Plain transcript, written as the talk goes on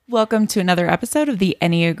Welcome to another episode of the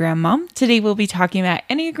Enneagram Mom. Today we'll be talking about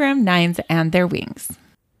Enneagram 9s and their wings.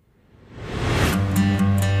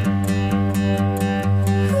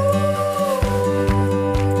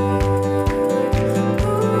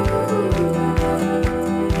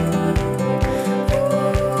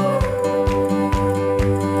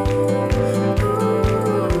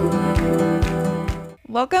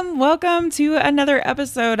 Welcome to another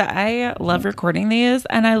episode. I love recording these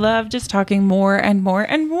and I love just talking more and more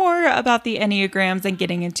about the Enneagrams and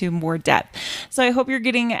getting into more depth. So I hope you're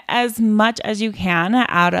getting as much as you can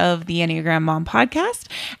out of the Enneagram Mom podcast.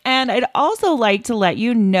 And I'd also like to let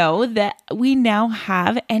you know that we now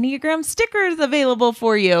have Enneagram stickers available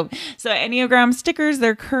for you. So Enneagram stickers,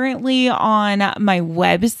 they're currently on my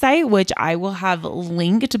website, which I will have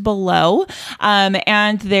linked below.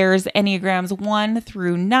 And there's Enneagrams 1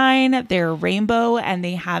 through 9, they're rainbow, and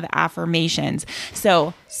they have affirmations.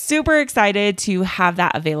 So super excited to have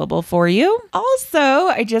that available for you. Also,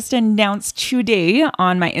 I just announced today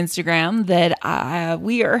on my Instagram that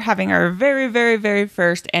we are having our very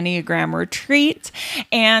first Enneagram retreat,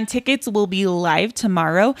 and tickets will be live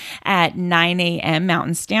tomorrow at 9 a.m.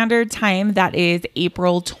 Mountain Standard Time. That is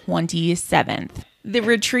April 27th. The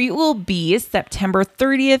retreat will be September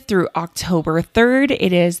 30th through October 3rd.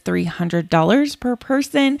 It is $300 per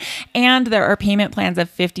person, and there are payment plans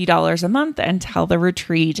of $50 a month until the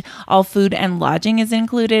retreat. All food and lodging is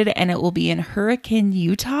included, and it will be in Hurricane,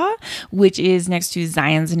 Utah, which is next to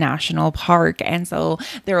Zion's National Park. And so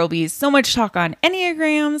there will be so much talk on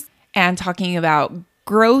Enneagrams and talking about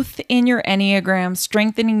growth in your Enneagram,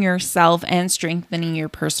 strengthening yourself, and strengthening your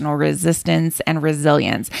personal resistance and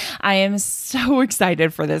resilience. I am so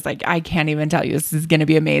excited for this. I can't even tell you. This is going to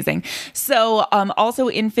be amazing. So also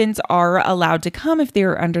infants are allowed to come if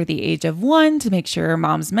they're under the age of 1 to make sure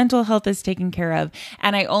mom's mental health is taken care of.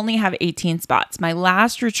 And I only have 18 spots. My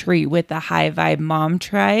last retreat with the High Vibe Mom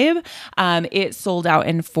Tribe, it sold out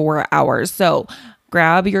in 4 hours. So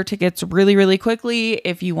grab your tickets really quickly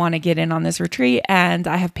if you want to get in on this retreat. And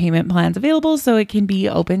I have payment plans available, so it can be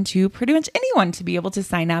open to pretty much anyone to be able to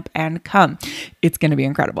sign up and come. It's going to be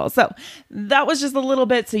incredible. So that was just a little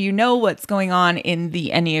bit so you know what's going on in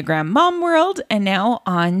the Enneagram Mom world. And now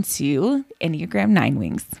on to Enneagram 9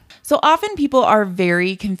 wings. So often people are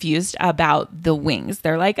very confused about the wings.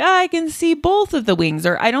 They're like, I can see both of the wings,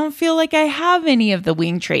 or I don't feel like I have any of the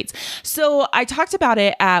wing traits. So I talked about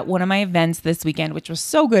it at one of my events this weekend, which was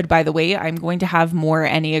so good, by the way. I'm going to have more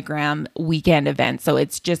Enneagram weekend events. So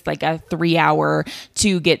it's just like a 3-hour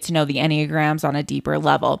to get to know the Enneagrams on a deeper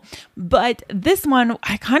level. But this one,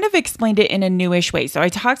 I kind of explained it in a newish way. So I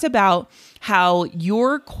talked about how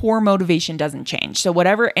your core motivation doesn't change. So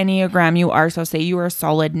whatever Enneagram you are, so say you are a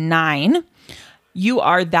solid 9, you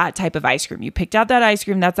are that type of ice cream. You picked out that ice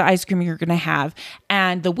cream. That's the ice cream you're going to have.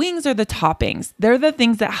 And the wings are the toppings. They're the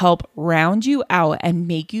things that help round you out and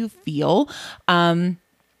make you feel,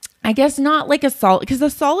 I guess not like a solid, because a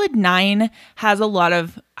solid 9 has a lot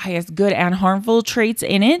of, I guess, good and harmful traits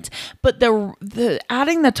in it, but the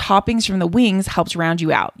adding the toppings from the wings helps round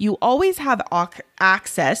you out. You always have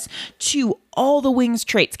access to all the wings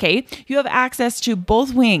traits, okay? You have access to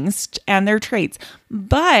both wings and their traits,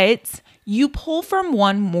 but you pull from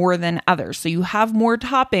one more than others. So you have more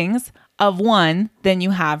toppings of one than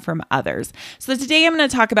you have from others. So today I'm going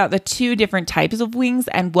to talk about the 2 different types of wings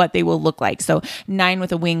and what they will look like. So 9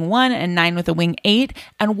 with a wing 1 and 9 with a wing 8,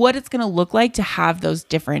 and what it's going to look like to have those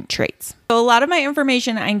different traits. So a lot of my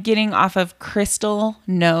information I'm getting off of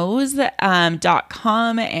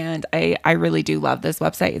crystalknows.com, and I really do love this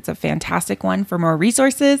website. It's a fantastic one for more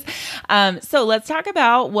resources. So let's talk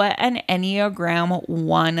about what an Enneagram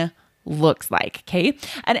 1 looks like, okay?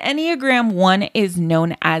 An Enneagram 1 is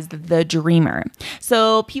known as the dreamer.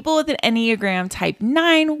 So people with an Enneagram type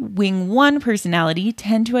 9, wing 1 personality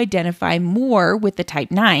tend to identify more with the type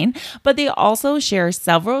 9, but they also share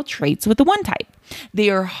several traits with the 1 type. They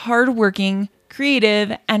are hardworking,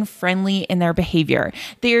 creative, and friendly in their behavior.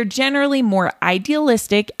 They are generally more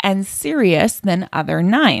idealistic and serious than other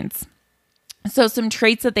 9s. So some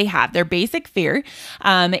traits that they have, their basic fear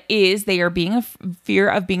is they are fear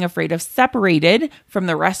of being afraid of separated from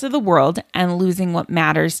the rest of the world and losing what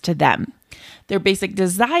matters to them. Their basic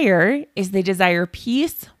desire is they desire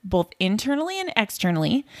peace both internally and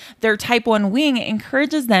externally. Their type 1 wing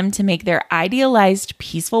encourages them to make their idealized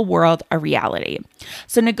peaceful world a reality.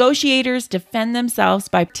 So negotiators defend themselves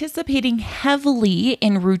by participating heavily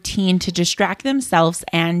in routine to distract themselves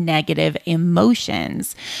and negative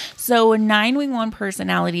emotions. So 9 wing 1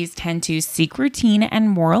 personalities tend to seek routine and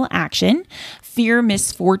moral action, fear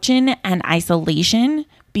misfortune and isolation,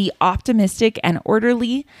 be optimistic and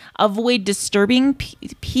orderly, avoid disturbing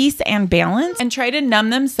peace and balance, and try to numb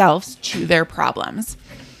themselves to their problems.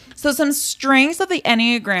 So some strengths of the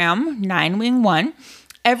Enneagram 9 Wing 1.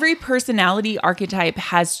 Every personality archetype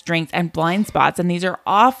has strengths and blind spots, and these are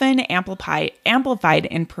often amplified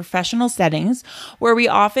in professional settings where we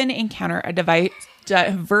often encounter a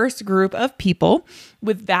diverse group of people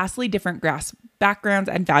with vastly different backgrounds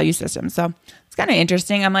and value systems. So it's kind of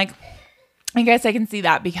interesting. I'm like, I guess I can see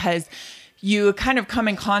that because you kind of come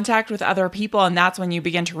in contact with other people, and that's when you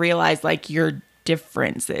begin to realize like your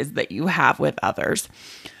differences that you have with others.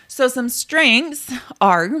 So some strengths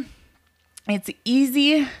are they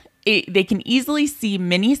can easily see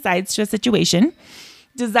many sides to a situation,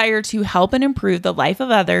 desire to help and improve the life of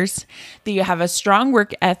others, they have a strong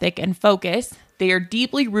work ethic and focus, they are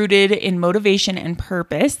deeply rooted in motivation and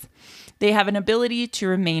purpose, they have an ability to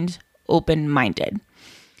remain open-minded.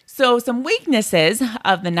 So some weaknesses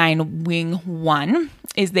of the 9 Wing 1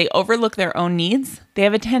 is they overlook their own needs. They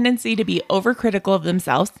have a tendency to be overcritical of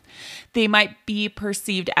themselves. They might be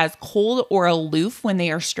perceived as cold or aloof when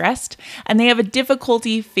they are stressed, and they have a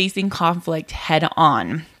difficulty facing conflict head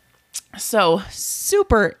on. So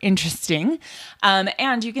super interesting.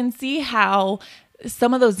 And you can see how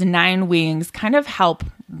some of those 9 wings kind of help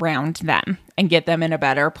round them and get them in a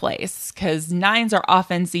better place, because 9s are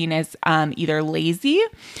often seen as either lazy.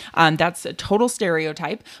 That's a total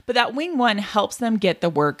stereotype, but that Wing 1 helps them get the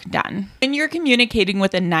work done. When you're communicating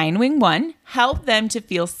with a 9 Wing 1, help them to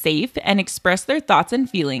feel safe and express their thoughts and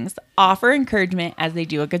feelings. Offer encouragement as they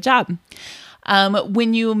do a good job.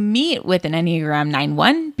 When you meet with an Enneagram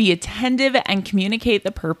 9-1, be attentive and communicate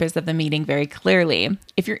the purpose of the meeting very clearly.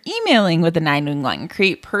 If you're emailing with a 9-1,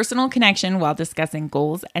 create personal connection while discussing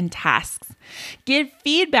goals and tasks. Give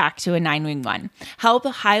feedback to a 9-1. Help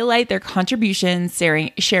highlight their contributions,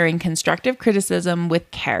 sharing constructive criticism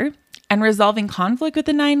with care. And resolving conflict with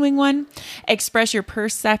the 9-1, express your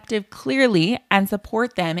perspective clearly and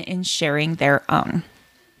support them in sharing their own.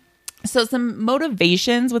 So some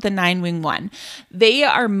motivations with a 9-1. They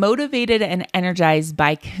are motivated and energized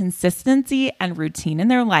by consistency and routine in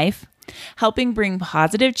their life, helping bring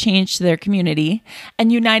positive change to their community,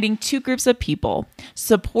 and uniting two groups of people,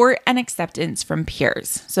 support and acceptance from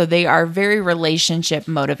peers. So they are very relationship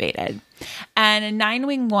motivated. And a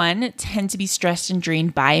 9-1 tend to be stressed and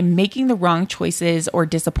drained by making the wrong choices or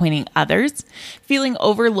disappointing others, feeling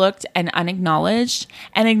overlooked and unacknowledged,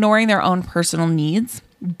 and ignoring their own personal needs,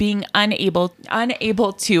 being unable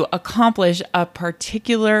to accomplish a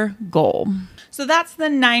particular goal. So that's the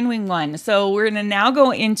 9-1. So we're going to now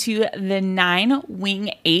go into the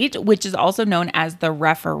 9-8, which is also known as the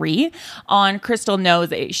referee. On Crystal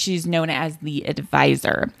Knows, she's known as the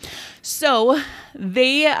advisor. So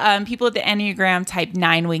they, people with the Enneagram type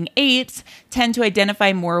 9-8 tend to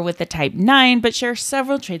identify more with the type 9, but share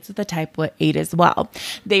several traits with the type 8 as well.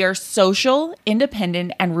 They are social,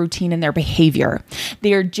 independent, and routine in their behavior.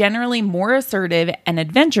 They are generally more assertive and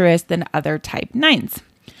adventurous than other type 9s.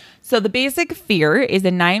 So the basic fear is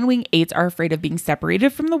the 9-8s are afraid of being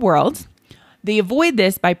separated from the world. They avoid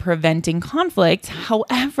this by preventing conflict.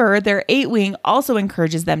 However, their 8-wing also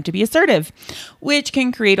encourages them to be assertive, which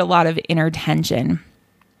can create a lot of inner tension.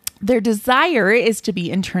 Their desire is to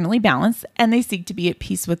be internally balanced, and they seek to be at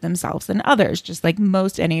peace with themselves and others, just like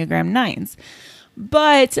most Enneagram 9s.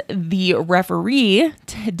 But the referee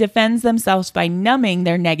defends themselves by numbing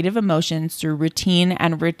their negative emotions through routine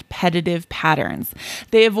and repetitive patterns.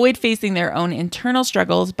 They avoid facing their own internal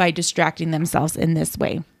struggles by distracting themselves in this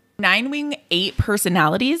way. 9-8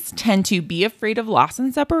 personalities tend to be afraid of loss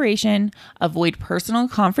and separation, avoid personal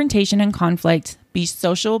confrontation and conflict, be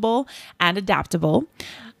sociable and adaptable,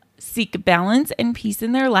 seek balance and peace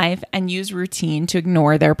in their life, and use routine to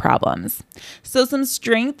ignore their problems. So some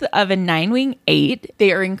strength of a 9-8,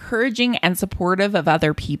 they are encouraging and supportive of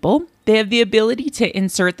other people. They have the ability to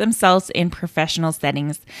insert themselves in professional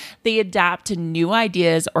settings. They adapt to new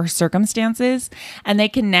ideas or circumstances, and they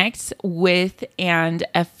connect with and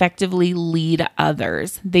effectively lead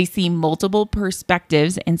others. They see multiple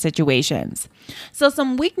perspectives in situations. So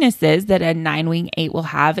some weaknesses that a 9-8 will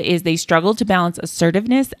have is they struggle to balance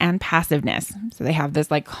assertiveness and passiveness. So they have this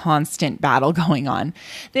like constant battle going on.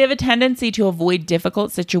 They have a tendency to avoid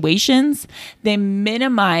difficult situations. They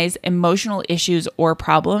minimize emotional issues or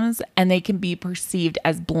problems, and they can be perceived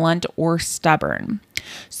as blunt or stubborn.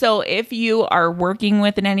 So if you are working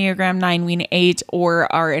with an Enneagram 9-8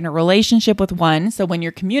 or are in a relationship with one, so when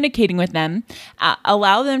you're communicating with them,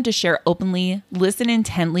 allow them to share openly, listen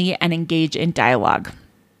intently, and engage in dialogue.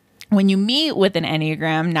 When you meet with an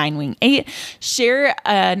Enneagram 9 Wing 8, share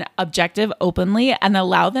an objective openly and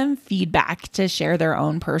allow them feedback to share their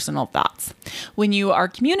own personal thoughts. When you are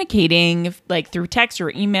communicating like through text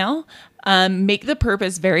or email, make the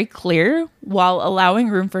purpose very clear while allowing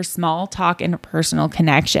room for small talk and personal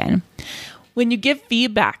connection. When you give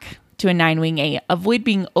feedback to a 9 Wing 8, avoid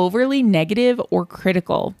being overly negative or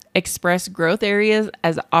critical. Express growth areas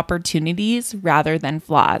as opportunities rather than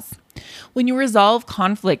flaws. When you resolve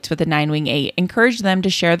conflict with a 9 Wing 8, encourage them to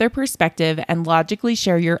share their perspective and logically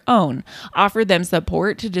share your own. Offer them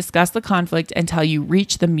support to discuss the conflict until you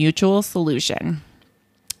reach the mutual solution.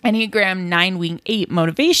 Enneagram 9 Wing 8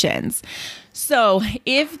 motivations. So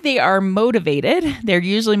if they are motivated, they're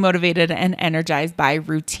usually motivated and energized by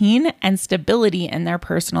routine and stability in their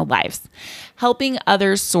personal lives, helping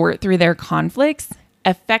others sort through their conflicts,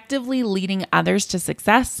 effectively leading others to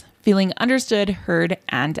success, feeling understood, heard,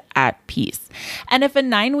 and at peace. And if a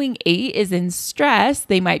 9 Wing 8 is in stress,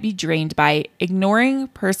 they might be drained by ignoring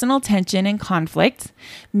personal tension and conflict,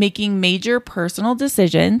 making major personal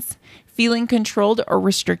decisions, feeling controlled or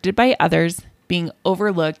restricted by others, being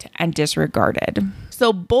overlooked and disregarded.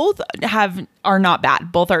 So both are not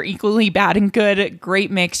bad. Both are equally bad and good, great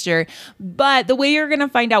mixture. But the way you're going to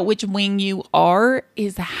find out which wing you are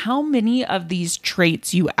is how many of these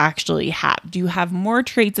traits you actually have. Do you have more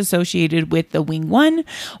traits associated with the wing 1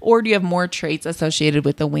 or do you have more traits associated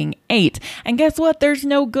with the wing 8? And guess what? There's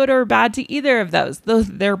no good or bad to either of those.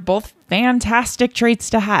 They're both fantastic traits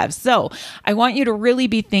to have. So I want you to really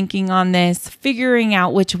be thinking on this, figuring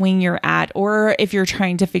out which wing you're at, or if you're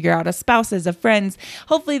trying to figure out a spouse as a friend,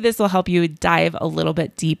 hopefully this will help you dive a little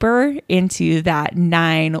bit deeper into that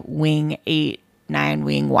 9 Wing 8, 9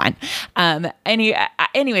 Wing 1.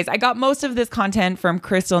 Anyways, I got most of this content from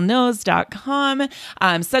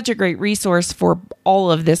crystalknows.com. Such a great resource for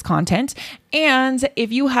all of this content. And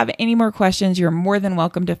if you have any more questions, you're more than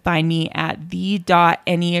welcome to find me at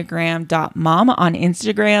the.enneagram.mom on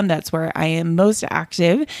Instagram. That's where I am most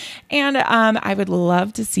active. And I would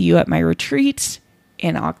love to see you at my retreat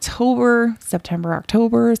in September,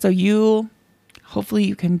 October. So hopefully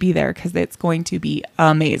you can be there because it's going to be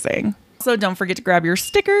amazing. So don't forget to grab your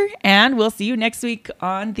sticker and we'll see you next week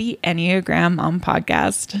on the Enneagram Mom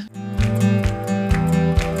Podcast.